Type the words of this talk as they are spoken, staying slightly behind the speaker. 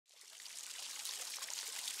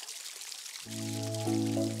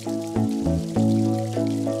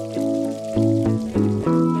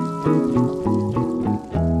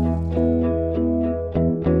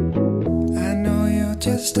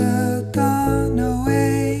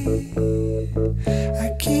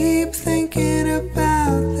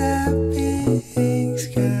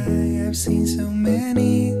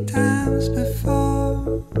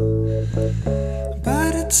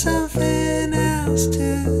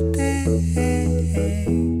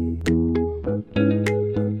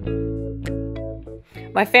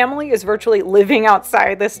My family is virtually living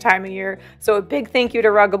outside this time of year, so a big thank you to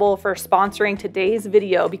Ruggable for sponsoring today's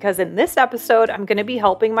video, because in this episode, I'm going to be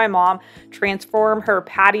helping my mom transform her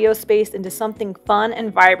patio space into something fun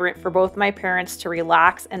and vibrant for both my parents to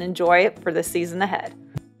relax and enjoy for the season ahead.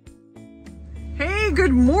 Hey,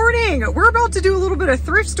 good morning. We're about to do a little bit of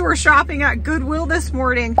thrift store shopping at Goodwill this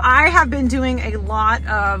morning. I have been doing a lot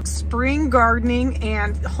of spring gardening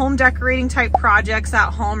and home decorating type projects at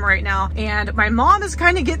home right now. And my mom is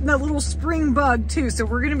kind of getting a little spring bug too. So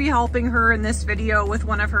we're going to be helping her in this video with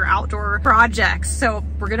one of her outdoor projects. So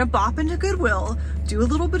we're going to bop into Goodwill, do a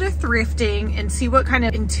little bit of thrifting, and see what kind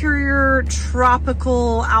of interior,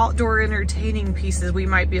 tropical, outdoor entertaining pieces we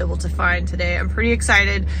might be able to find today. I'm pretty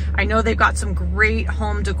excited. I know they've got some great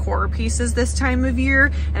home decor pieces this time of year,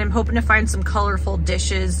 and I'm hoping to find some colorful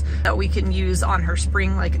dishes that we can use on her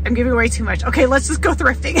spring. Like, I'm giving away too much. Okay, let's just go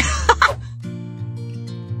thrifting.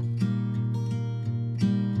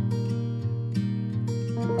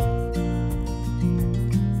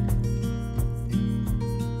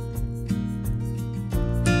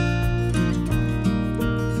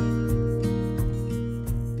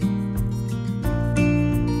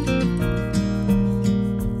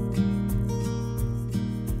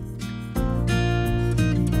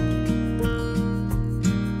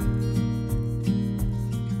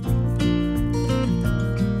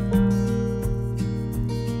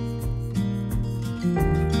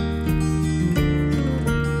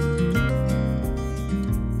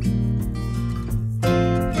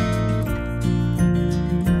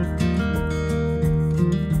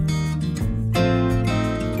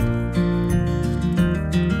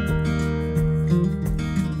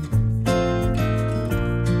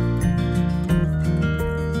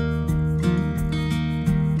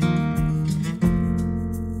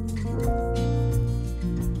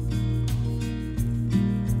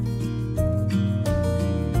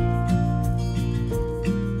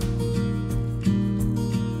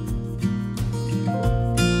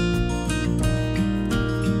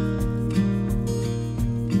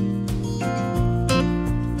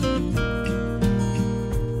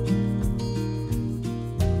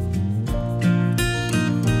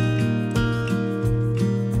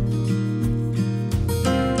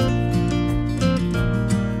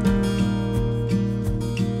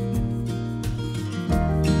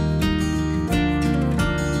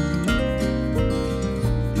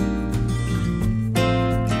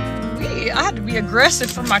 Aggressive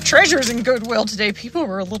for my treasures in Goodwill today. People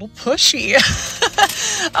were a little pushy.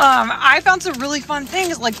 I found some really fun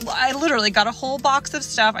things. Like, I literally got a whole box of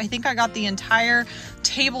stuff. I think I got the entire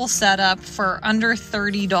table set up for under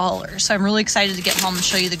 $30. So I'm really excited to get home and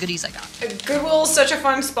show you the goodies I got. Goodwill is such a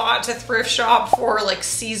fun spot to thrift shop for like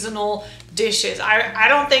seasonal dishes. I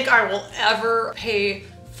don't think I will ever pay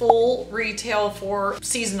full retail for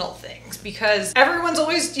seasonal things because everyone's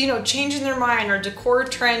always, you know, changing their mind, or decor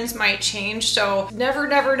trends might change. So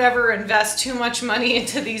never invest too much money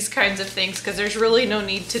into these kinds of things because there's really no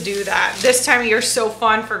need to do that. This time of year is so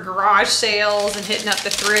fun for garage sales and hitting up the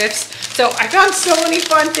thrifts. So I found so many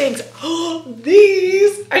fun things. Oh,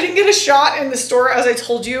 these! I didn't get a shot in the store, as I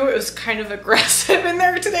told you. It was kind of aggressive in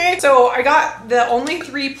there today. So I got the only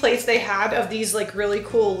 3 plates they had of these like really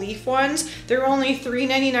cool leaf ones. They're only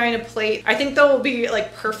 $3.99 a plate. I think they'll be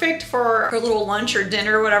like perfect for a little lunch or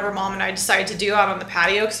dinner, whatever mom and I decide to do out on the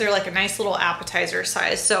patio, because they're like a nice little appetizer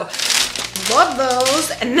size. So love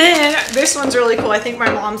those. And then this one's really cool. I think my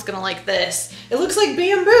mom's gonna like this. It looks like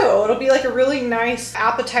bamboo. It'll be like a really nice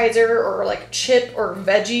appetizer or like chip or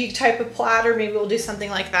veggie type of platter. Maybe we'll do something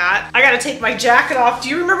like that. I gotta take my jacket off. Do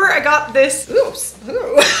you remember I got this? Oops.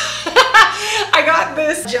 Ooh. I got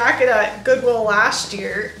this jacket at Goodwill last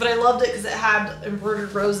year, but I loved it because it had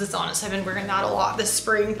embroidered roses on it, so I've been wearing that a lot this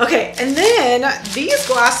spring. Okay, and then these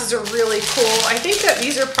glasses are really cool. I think that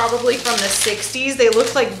these are probably from the 60s. They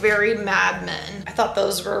look like very Mad Men. I thought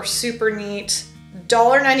those were super neat.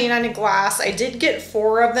 $1.99 a glass. I did get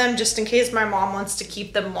 4 of them just in case my mom wants to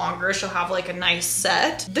keep them longer. She'll have like a nice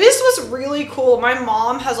set. This was really cool. My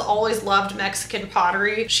mom has always loved Mexican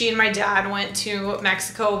pottery. She and my dad went to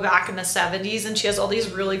Mexico back in the 70s, and she has all these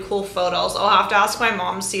really cool photos. I'll have to ask my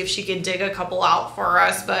mom to see if she can dig a couple out for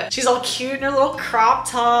us, but she's all cute in her little crop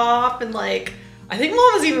top, and like, I think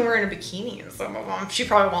mom was even wearing a bikini in some of them. She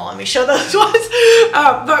probably won't let me show those ones.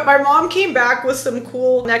 But my mom came back with some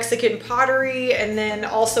cool Mexican pottery. And then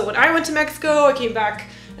also when I went to Mexico, I came back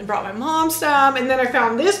and brought my mom some. And then I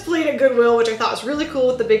found this plate at Goodwill, which I thought was really cool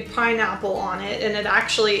with the big pineapple on it. And it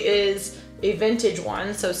actually is a vintage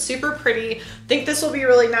one, so super pretty. I think this will be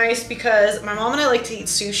really nice because my mom and I like to eat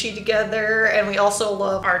sushi together, and we also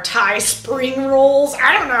love our Thai spring rolls.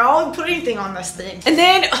 I don't know, I'll put anything on this thing. And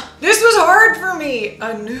then this was hard for me,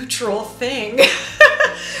 a neutral thing.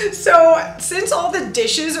 So since all the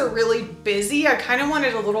dishes are really busy, I kind of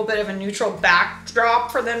wanted a little bit of a neutral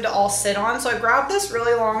backdrop for them to all sit on. So I grabbed this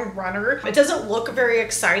really long runner. It doesn't look very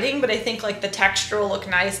exciting, but I think like the texture will look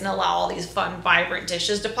nice and allow all these fun, vibrant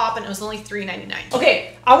dishes to pop, and it was only $3.99.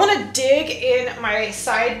 Okay, I want to dig in my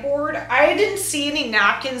sideboard. I didn't see any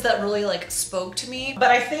napkins that really like spoke to me, but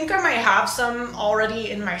I think I might have some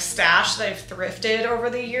already in my stash that I've thrifted over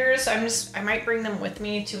the years. I might bring them with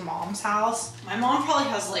me to mom's house. My mom probably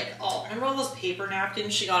has like, oh, remember all those paper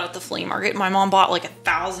napkins she got at the flea market? My mom bought like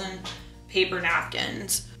 1,000 paper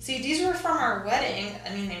napkins. See, these were from our wedding.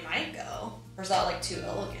 I mean, they might go. Or is that like too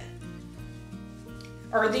elegant?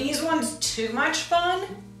 Are these ones too much fun?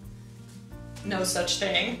 No such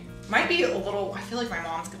thing. Might be a little, I feel like my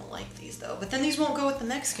mom's gonna like these though, but then these won't go with the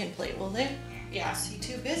Mexican plate, will they? Yeah, see,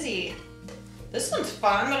 too busy. This one's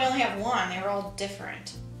fun, but I only have one. They were all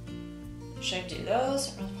different. Should I do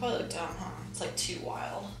those? They'll probably look dumb, huh? It's like too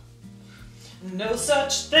wild. No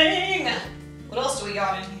such thing. What else do we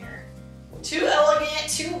got in here? Too elegant,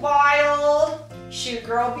 too wild. Shoot,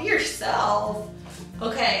 girl, be yourself.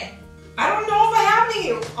 Okay. I don't know if I have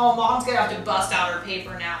any. Oh, mom's gonna have to bust out her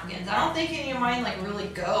paper napkins. I don't think any of mine like really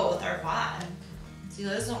go with our vibe. See,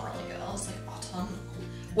 those don't really go. It's like autumnal.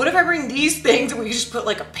 What if I bring these things and we just put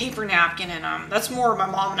like a paper napkin in them? That's more my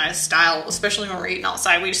mom and I's style, especially when we're eating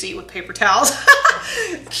outside. We just eat with paper towels.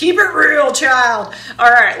 Keep it real, child. All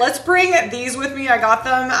right, let's bring these with me. I got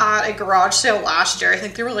them at a garage sale last year. I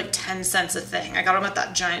think they were like 10 cents a thing. I got them at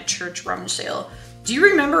that giant church rummage sale. Do you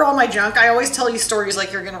remember all my junk? I always tell you stories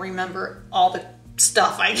like you're gonna remember all the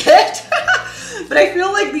stuff I get. But I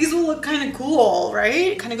feel like these will look kind of cool, right?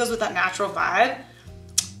 It kind of goes with that natural vibe.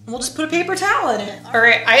 We'll just put a paper towel in it. All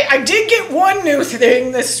right, I did get one new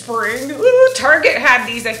thing this spring. Ooh, Target had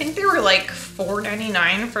these. I think they were like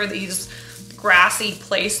 $4.99 for these grassy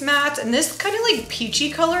placemats, and this kind of like peachy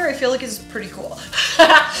color I feel like is pretty cool.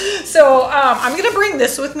 So I'm gonna bring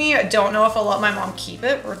this with me. I don't know if I'll let my mom keep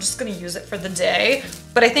it. We're just gonna use it for the day,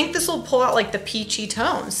 but I think this will pull out like the peachy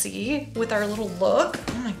tone, see, with our little look.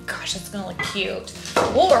 Oh my gosh, that's gonna look cute.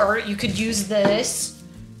 Or you could use this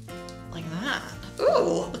like that.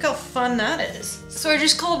 Ooh, look how fun that is. So I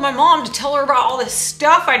just called my mom to tell her about all this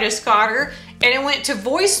stuff I just got her, and it went to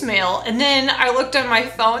voicemail. And then I looked on my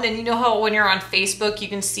phone, and you know how when you're on Facebook, you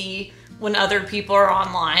can see when other people are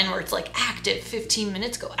online where it's like active, 15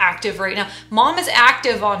 minutes ago, active right now. Mom is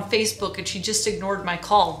active on Facebook and she just ignored my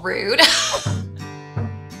call, rude.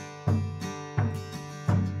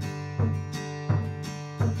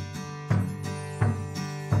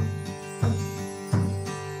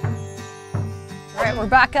 We're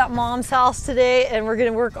back at mom's house today and we're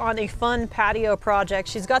gonna work on a fun patio project.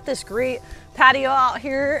 She's got this great patio out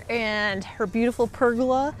here and her beautiful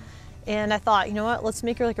pergola. And I thought, you know what, let's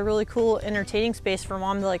make her like a really cool entertaining space for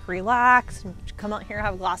mom to like relax and come out here,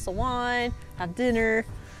 have a glass of wine, have dinner.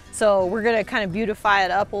 So we're gonna kind of beautify it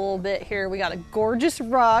up a little bit here. We got a gorgeous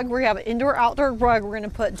rug. We have an indoor-outdoor rug we're gonna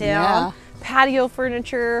put down. Yeah. Patio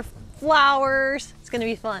furniture, flowers. It's gonna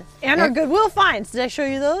be fun. And our Goodwill finds. Did I show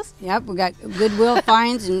you those? Yep, we got Goodwill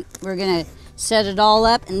finds, and we're gonna set it all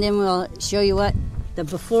up, and then we'll show you what the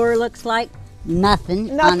before looks like.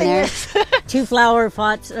 Nothing on there. 2 flower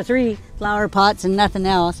pots, 3 flower pots, and nothing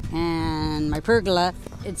else. And my pergola,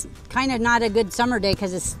 it's kind of not a good summer day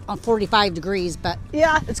because it's on 45 degrees, but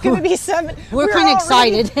yeah, it's gonna be 7. We're kind of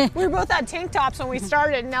excited. We were both had tank tops when we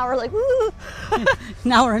started, and now we're like, woo.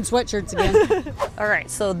 Now we're in sweatshirts again. All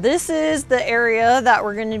right, so this is the area that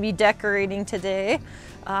we're gonna be decorating today.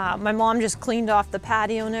 My mom just cleaned off the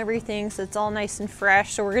patio and everything, so it's all nice and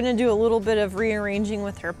fresh. So we're gonna do a little bit of rearranging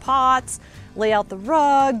with her pots, lay out the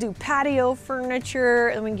rug, do patio furniture,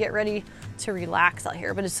 and we can get ready to relax out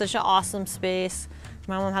here. But it's such an awesome space.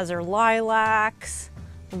 My mom has her lilacs,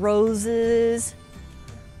 roses.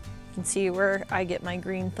 You can see where I get my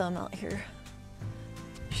green thumb out here.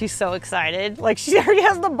 She's so excited. Like, she already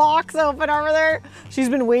has the box open over there. She's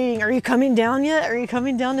been waiting. Are you coming down yet? Are you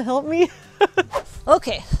coming down to help me?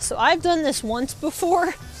 Okay, so I've done this once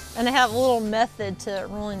before, and I have a little method to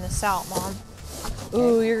rolling this out, Mom.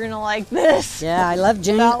 Ooh, you're gonna like this. Yeah, I love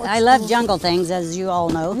jungle things, as you all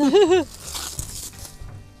know.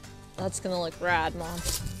 That's gonna look rad, Mom.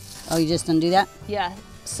 Oh, you just undo that? Yeah,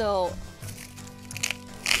 so,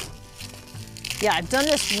 yeah, I've done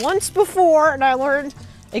this once before, and I learned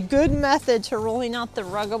a good method to rolling out the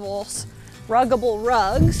ruggable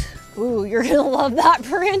rugs. Ooh, you're gonna love that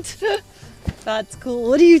print. That's cool.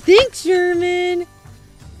 What do you think, Sherman?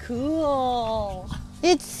 Cool.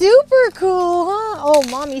 It's super cool, huh? Oh,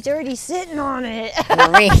 Mommy's already sitting on it.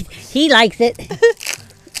 Great. He likes it.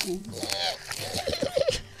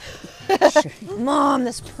 Mom,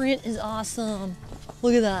 this print is awesome.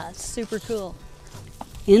 Look at that. It's super cool.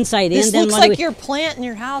 Inside in. This then looks like your plant in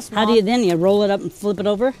your house, Mom. How do you then? You roll it up and flip it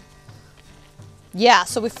over? Yeah,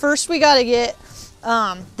 so first we got to get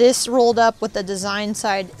this rolled up with the design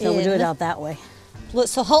side So we'll do it out that way.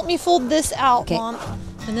 So help me fold this out, Okay. Mom,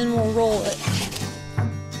 and then we'll roll it.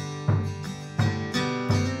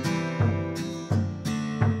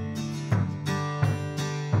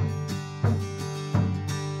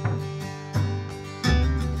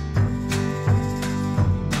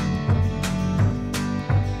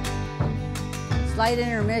 Slight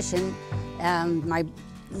intermission. I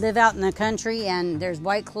live out in the country, and there's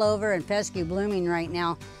white clover and fescue blooming right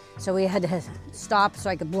now. So we had to stop so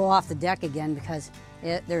I could blow off the deck again because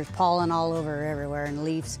there's pollen all over everywhere and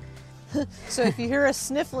leaves. So if you hear us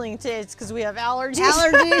sniffling today, it's because we have allergies.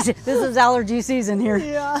 Allergies. This is allergy season here.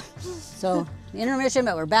 Yeah. So intermission,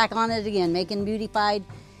 but we're back on it again, making beautified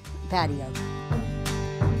patio.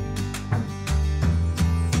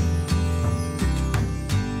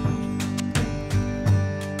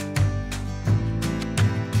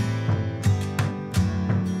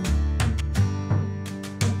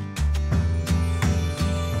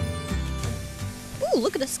 Ooh,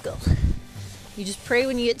 look at us go. You just pray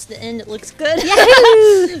when you get to the end it looks good.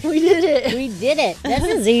 Yahoo! We did it. We did it. This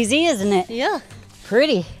is easy, isn't it? Yeah.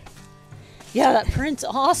 Pretty. Yeah, that print's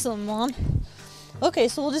awesome, Mom. Okay,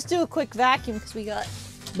 so we'll just do a quick vacuum because we got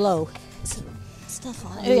Blow. some stuff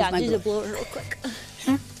on it. I'll Oh, use yeah, my do the blower real quick.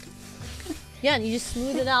 Yeah, and you just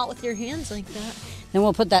smooth it out with your hands like that. Then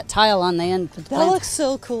we'll put that tile on the end. Put the That plant. looks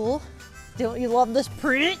so cool. Don't you love this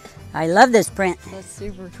print? I love this print. That's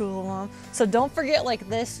super cool, Mom. So don't forget, like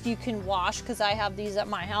this, you can wash because I have these at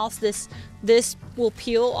my house. This will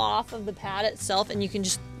peel off of the pad itself, and you can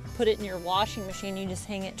just put it in your washing machine. You just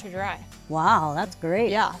hang it to dry. Wow, that's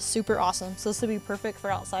great. Yeah, super awesome. So this would be perfect for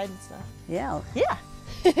outside and stuff. Yeah.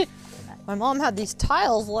 Yeah. My mom had these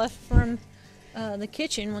tiles left from the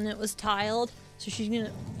kitchen when it was tiled, so she's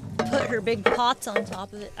gonna put her big pots on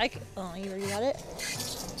top of it. Oh, you already got it?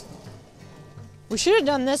 We should have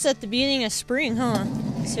done this at the beginning of spring, huh?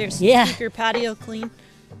 Seriously, Yeah. keep your patio clean.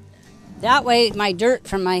 That way my dirt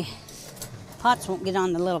from my pots won't get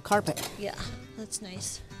on the little carpet. Yeah, that's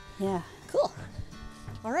nice. Yeah. Cool.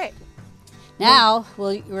 All right. Now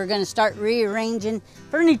we're going to start rearranging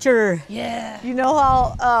furniture. Yeah. You know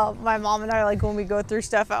how my mom and I, like when we go through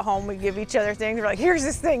stuff at home, we give each other things. We're like, here's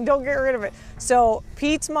this thing, don't get rid of it. So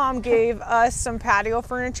Pete's mom gave us some patio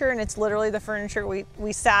furniture, and it's literally the furniture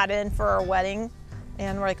we sat in for our wedding.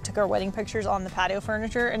 And we like took our wedding pictures on the patio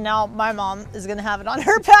furniture, and now my mom is gonna have it on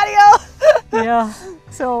her patio. Yeah.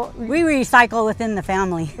 So We recycle within the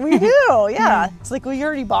family. we do, yeah. It's like we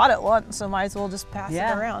already bought it once, so might as well just pass it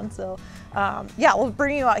around. So yeah, we'll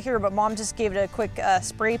bring you out here, but mom just gave it a quick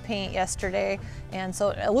spray paint yesterday, and so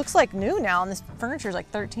it looks like new now, and this furniture is like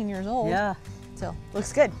 13 years old. Yeah. So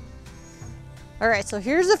looks good. All right, so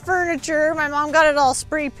here's the furniture. My mom got it all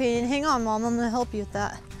spray painted. Hang on, Mom, I'm gonna help you with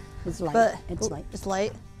that. It's light. But It's light. It's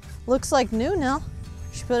light. Looks like new now.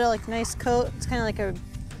 She put it like a nice coat. It's kind of like a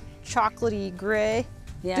chocolatey gray.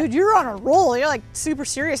 Yeah. Dude, you're on a roll. You're like super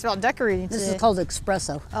serious about decorating This today. is called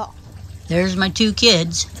espresso. Oh. There's my two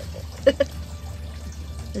kids.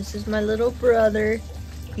 This is my little brother.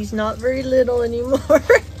 He's not very little anymore.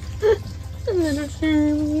 Little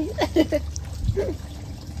Jeremy.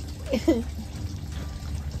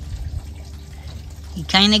 He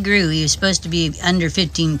kind of grew. He was supposed to be under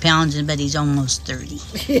 15 pounds, but he's almost 30.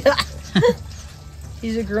 Yeah.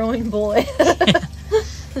 He's a growing boy.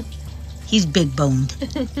 He's big boned.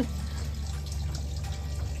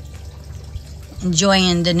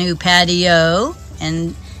 Enjoying the new patio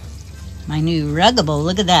and my new ruggable.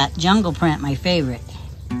 Look at that jungle print, my favorite.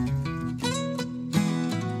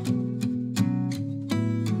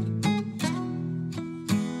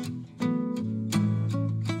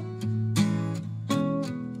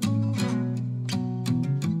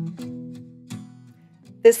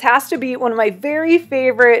 This has to be one of my very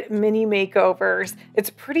favorite mini makeovers.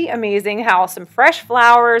 It's pretty amazing how some fresh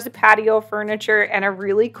flowers, patio furniture, and a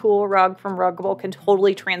really cool rug from Ruggable can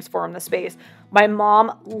totally transform the space. My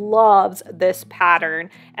mom loves this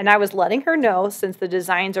pattern, and I was letting her know, since the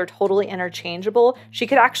designs are totally interchangeable, she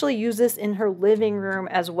could actually use this in her living room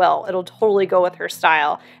as well. It'll totally go with her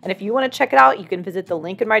style. And if you want to check it out, you can visit the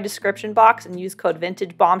link in my description box and use code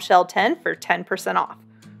VintageBombshell10 for 10% off.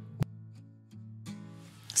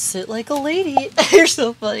 Sit like a lady. You're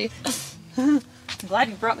so funny. I'm glad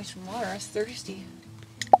you brought me some water. I was thirsty.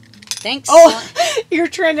 Thanks. Oh, you're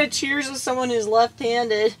trying to cheers with someone who's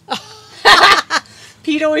left-handed.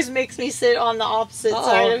 Pete always makes me sit on the opposite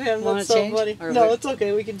side of him. That's so funny. No, it's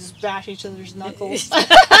okay. We can just bash each other's knuckles.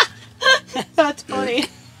 That's funny.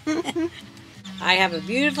 I have a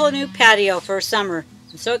beautiful new patio for summer.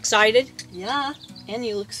 I'm so excited. Yeah, and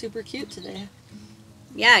you look super cute today.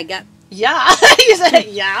 Yeah, I got... Yeah. You said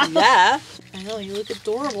yeah. Yeah. I know, you look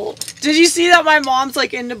adorable. Did you see that my mom's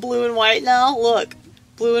like into blue and white now? Look.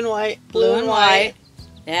 Blue and white. Blue and white.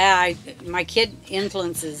 Yeah, my kid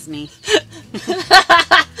influences me.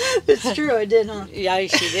 It's true, I did, huh? Yeah,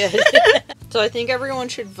 she did. So I think everyone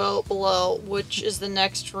should vote below which is the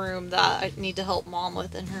next room that I need to help Mom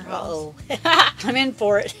with in her house. I'm in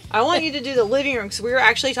for it. I want you to do the living room because we were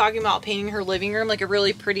actually talking about painting her living room like a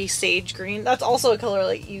really pretty sage green. That's also a color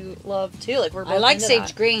like you love too. Like we're both I like into sage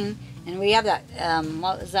that. green, and we have that.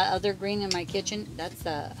 What was that other green in my kitchen? That's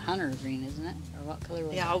the hunter green, isn't it? Or what color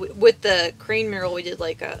was Yeah, it? with the crane mural, we did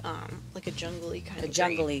like a jungly kind of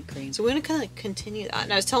jungly green. So we're gonna kind of continue that.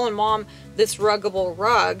 And I was telling Mom this ruggable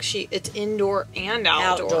rug, it's indoor and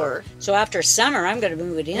outdoor. So after summer, I'm going to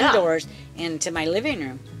move it indoors into my living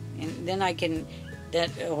room, and then I can.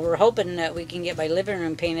 We're hoping that we can get my living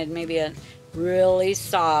room painted maybe a really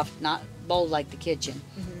soft, not bold like the kitchen,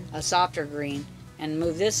 a softer green, and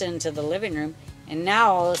move this into the living room. And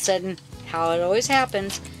now all of a sudden, how it always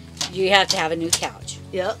happens, you have to have a new couch.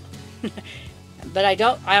 Yep. But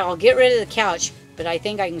I'll get rid of the couch, but I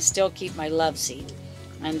think I can still keep my love seat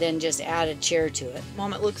and then just add a chair to it.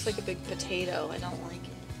 Mom, it looks like a big potato. I don't like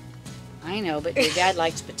it. I know, but your dad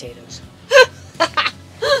likes potatoes.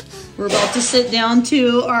 We're about to sit down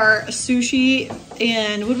to our sushi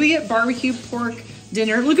and what did we get? Barbecue pork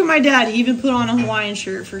dinner. Look at my dad. He even put on a Hawaiian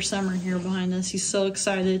shirt for summer here behind us. He's so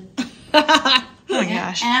excited. Oh my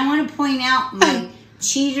gosh. And I want to point out my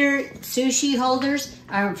cheater sushi holders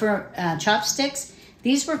are for chopsticks.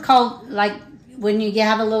 These were called, like, when you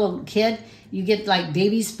have a little kid, you get like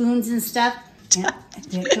baby spoons and stuff.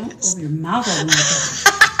 And don't open your mouth over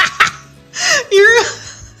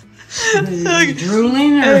You're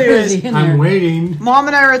drooling or I'm waiting. Mom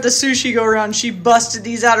and I were at the sushi go around. She busted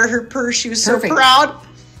these out of her purse. She was so proud.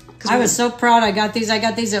 I was so proud. I got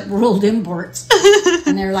these at World Imports,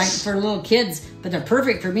 and they're like for little kids, but they're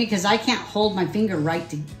perfect for me because I can't hold my finger right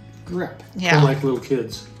to grip. Yeah, I like little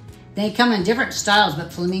kids. They come in different styles,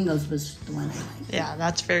 but flamingos was the one I liked. Yeah,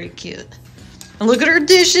 that's very cute. And look at her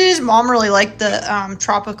dishes. Mom really liked the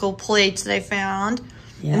tropical plates that I found.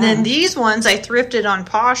 Yeah. And then these ones I thrifted on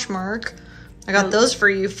Poshmark. I got those for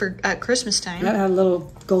you at Christmas time. That had a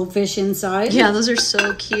little goldfish inside. Yeah, those are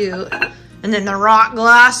so cute. And then the rock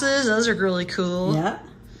glasses, those are really cool. Yeah.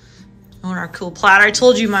 On our cool platter. I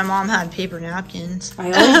told you my mom had paper napkins.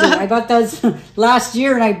 I always do. I bought those last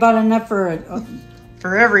year, and I bought enough for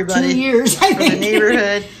everybody. 2 years, I think. For the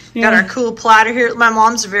neighborhood. Yeah. Got our cool platter here. My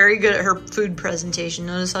mom's very good at her food presentation.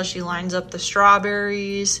 Notice how she lines up the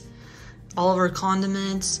strawberries, all of her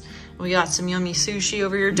condiments. We got some yummy sushi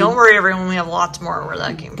over here. Don't worry, everyone. We have lots more where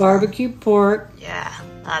that came from. Barbecue pork. Yeah,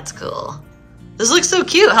 that's cool. This looks so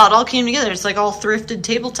cute how it all came together. It's like all thrifted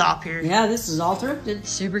tabletop here. Yeah, this is all thrifted.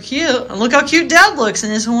 Super cute. And look how cute Dad looks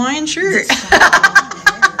in his Hawaiian shirt.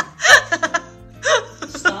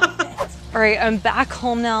 All right, I'm back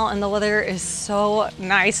home now and the weather is so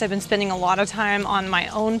nice. I've been spending a lot of time on my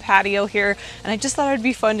own patio here and I just thought it'd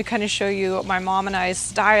be fun to kind of show you my mom and I's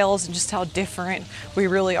styles and just how different we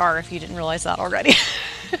really are if you didn't realize that already.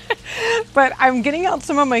 But I'm getting out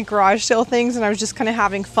some of my garage sale things and I was just kind of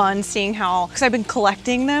having fun seeing how, because I've been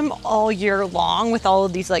collecting them all year long with all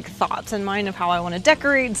of these like thoughts in mind of how I want to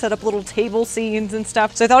decorate and set up little table scenes and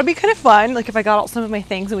stuff. So I thought it'd be kind of fun, like if I got out some of my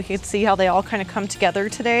things and we could see how they all kind of come together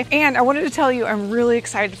today. And I wanted to tell you, I'm really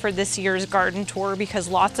excited for this year's garden tour because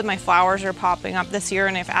lots of my flowers are popping up this year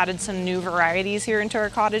and I've added some new varieties here into our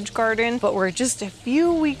cottage garden. But we're just a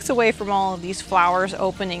few weeks away from all of these flowers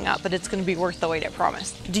opening up, but it's going to be worth the wait, I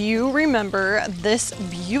promise. Do you remember this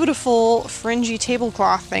beautiful fringy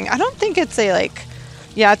tablecloth thing? I don't think it's a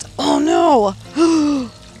it's, oh no,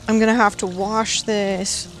 I'm gonna have to wash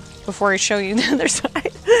this before I show you the other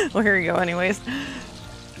side. Well, here you go anyways.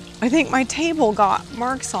 I think my table got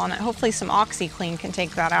marks on it. Hopefully some OxyClean can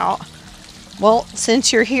take that out. Well,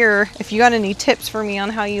 since you're here, if you got any tips for me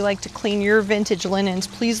on how you like to clean your vintage linens,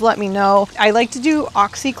 please let me know. I like to do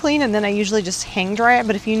OxyClean and then I usually just hang dry it,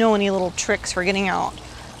 but if you know any little tricks for getting out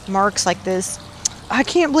marks like this. I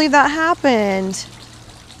can't believe that happened.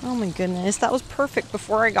 Oh my goodness, that was perfect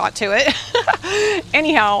before I got to it.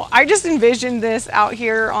 Anyhow, I just envisioned this out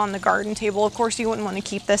here on the garden table. Of course, you wouldn't want to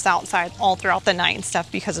keep this outside all throughout the night and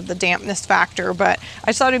stuff because of the dampness factor, but I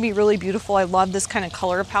just thought it'd be really beautiful. I love this kind of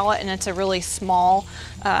color palette, and it's a really small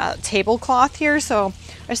tablecloth here, so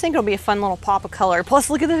I just think it'll be a fun little pop of color. Plus,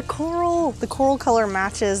 look at the coral. The coral color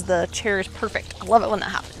matches the chairs perfect. I love it when that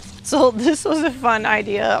happens. So this was a fun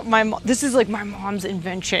idea. This is like my mom's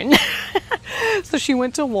invention. So she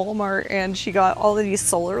went to Walmart and she got all of these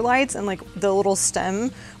solar lights, and like the little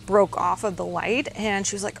stem broke off of the light, and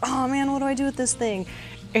she was like, oh man, what do I do with this thing?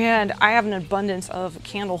 And I have an abundance of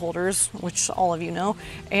candle holders, which all of you know.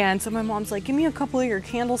 And so my mom's like, give me a couple of your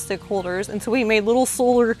candlestick holders. And so we made little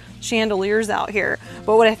solar chandeliers out here.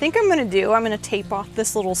 But what I think I'm gonna do, I'm gonna tape off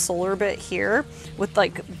this little solar bit here with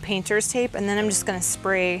like painter's tape, and then I'm just gonna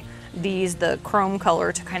spray the chrome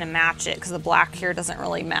color to kind of match it, because the black here doesn't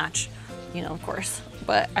really match, you know, of course.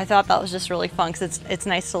 But I thought that was just really fun, because it's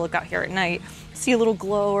nice to look out here at night, see a little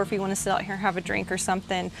glow, or if you want to sit out here and have a drink or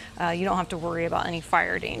something, you don't have to worry about any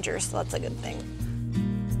fire danger, so that's a good thing.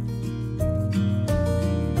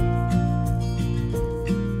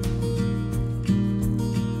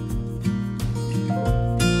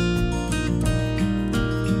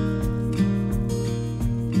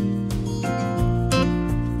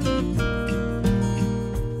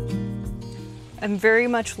 I'm very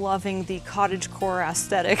much loving the cottagecore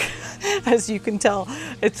aesthetic. As you can tell,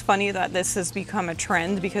 it's funny that this has become a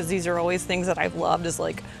trend, because these are always things that I've loved, is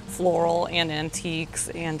like floral and antiques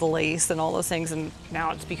and lace and all those things, and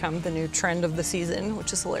now it's become the new trend of the season,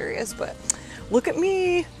 which is hilarious. But look at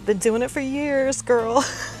me, been doing it for years, girl.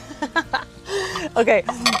 Okay,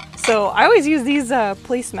 so I always use these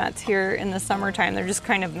placemats here in the summertime. They're just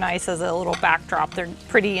kind of nice as a little backdrop. They're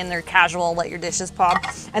pretty and they're casual, let your dishes pop.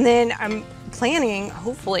 And then I'm planning,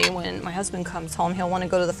 hopefully when my husband comes home, he'll want to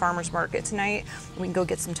go to the farmer's market tonight. We can go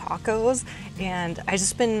get some tacos. And I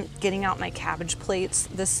just been getting out my cabbage plates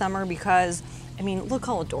this summer because, I mean, look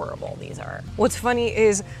how adorable these are. What's funny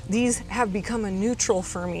is these have become a neutral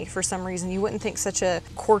for me for some reason. You wouldn't think such a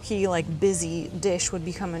quirky, like busy dish would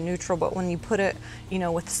become a neutral, but when you put it, you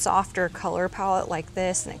know, with softer color palette like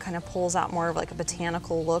this, and it kind of pulls out more of like a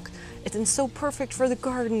botanical look, it's so perfect for the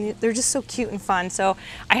garden. They're just so cute and fun. So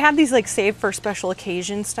I had these like saved for special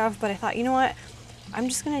occasion stuff, but I thought, you know what? I'm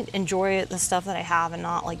just gonna enjoy the stuff that I have and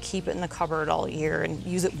not like keep it in the cupboard all year and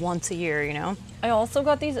use it once a year, you know? I also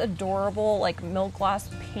got these adorable like milk glass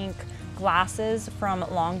pink glasses from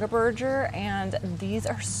Longaberger, and these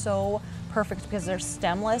are so perfect because they're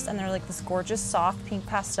stemless and they're like this gorgeous soft pink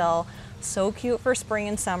pastel. So cute for spring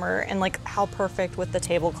and summer, and like how perfect with the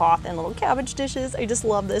tablecloth and little cabbage dishes. I just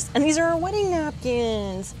love this. And these are our wedding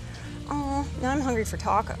napkins. Oh, now I'm hungry for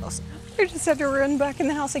tacos. I just had to run back in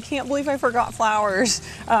the house. I can't believe I forgot flowers.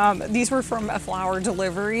 These were from a flower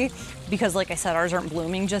delivery because, like I said, ours aren't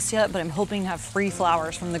blooming just yet, but I'm hoping to have free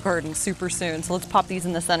flowers from the garden super soon. So let's pop these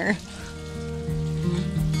in the center.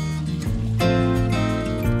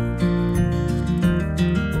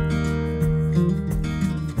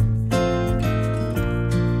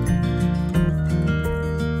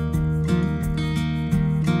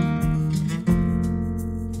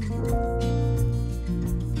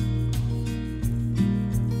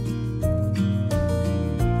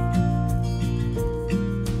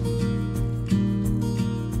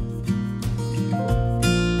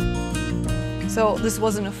 So this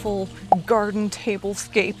wasn't a full garden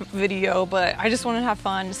tablescape video, but I just wanted to have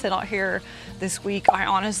fun, sit out here this week. I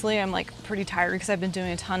honestly am like pretty tired because I've been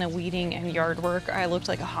doing a ton of weeding and yard work. I looked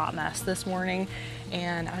like a hot mess this morning,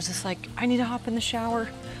 and I was just like, I need to hop in the shower,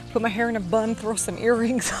 put my hair in a bun, throw some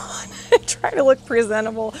earrings on, and try to look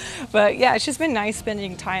presentable. But yeah, it's just been nice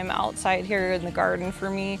spending time outside here in the garden for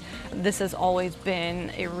me. This has always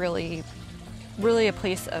been a really a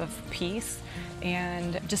place of peace,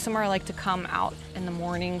 and just somewhere I like to come out in the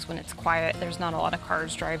mornings when it's quiet. There's not a lot of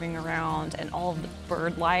cars driving around, and all of the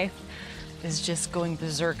bird life is just going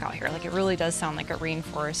berserk out here. Like, it really does sound like a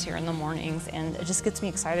rainforest here in the mornings, and it just gets me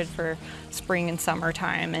excited for spring and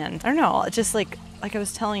summertime. And I don't know, it's just like I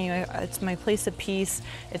was telling you, it's my place of peace.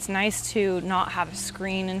 It's nice to not have a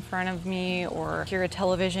screen in front of me or hear a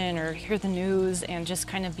television or hear the news, and just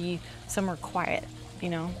kind of be somewhere quiet, you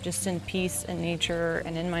know, just in peace and nature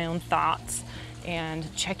and in my own thoughts,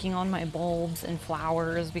 and checking on my bulbs and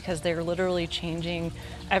flowers because they're literally changing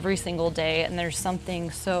every single day. And there's something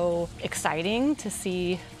so exciting to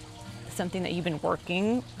see something that you've been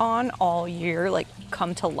working on all year like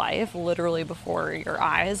come to life literally before your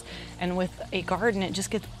eyes. And with a garden, it just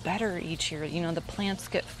gets better each year. You know, the plants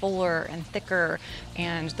get fuller and thicker,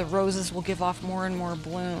 and the roses will give off more and more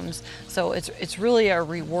blooms. So it's really a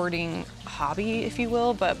rewarding hobby, if you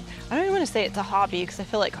will. But I don't even want to say it's a hobby, because I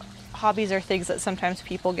feel like hobbies are things that sometimes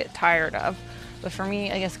people get tired of. But for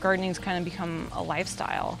me, I guess gardening's kind of become a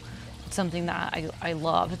lifestyle. It's something that I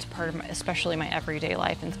love. It's part of especially my everyday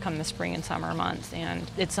life, and come the spring and summer months. And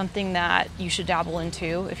it's something that you should dabble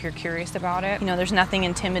into if you're curious about it. You know, there's nothing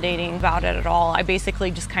intimidating about it at all. I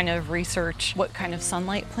basically just kind of research what kind of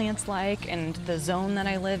sunlight plants like and the zone that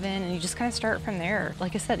I live in, and you just kind of start from there.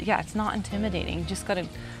 Like I said, yeah, it's not intimidating. You just gotta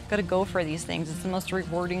go for these things. It's the most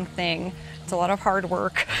rewarding thing. It's a lot of hard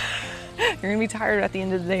work. You're gonna be tired at the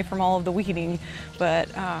end of the day from all of the weeding, but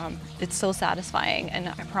it's so satisfying. And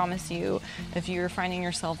I promise you, if you're finding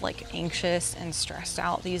yourself like anxious and stressed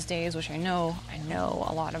out these days, which I know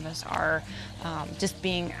a lot of us are, just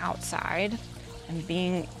being outside and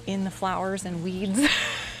being in the flowers and weeds,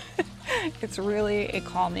 it's really a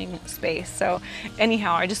calming space. So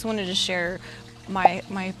anyhow, I just wanted to share my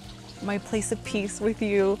place of peace with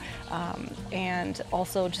you, and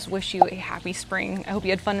also just wish you a happy spring. I hope you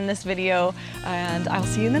had fun in this video, and I'll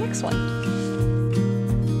see you in the next one.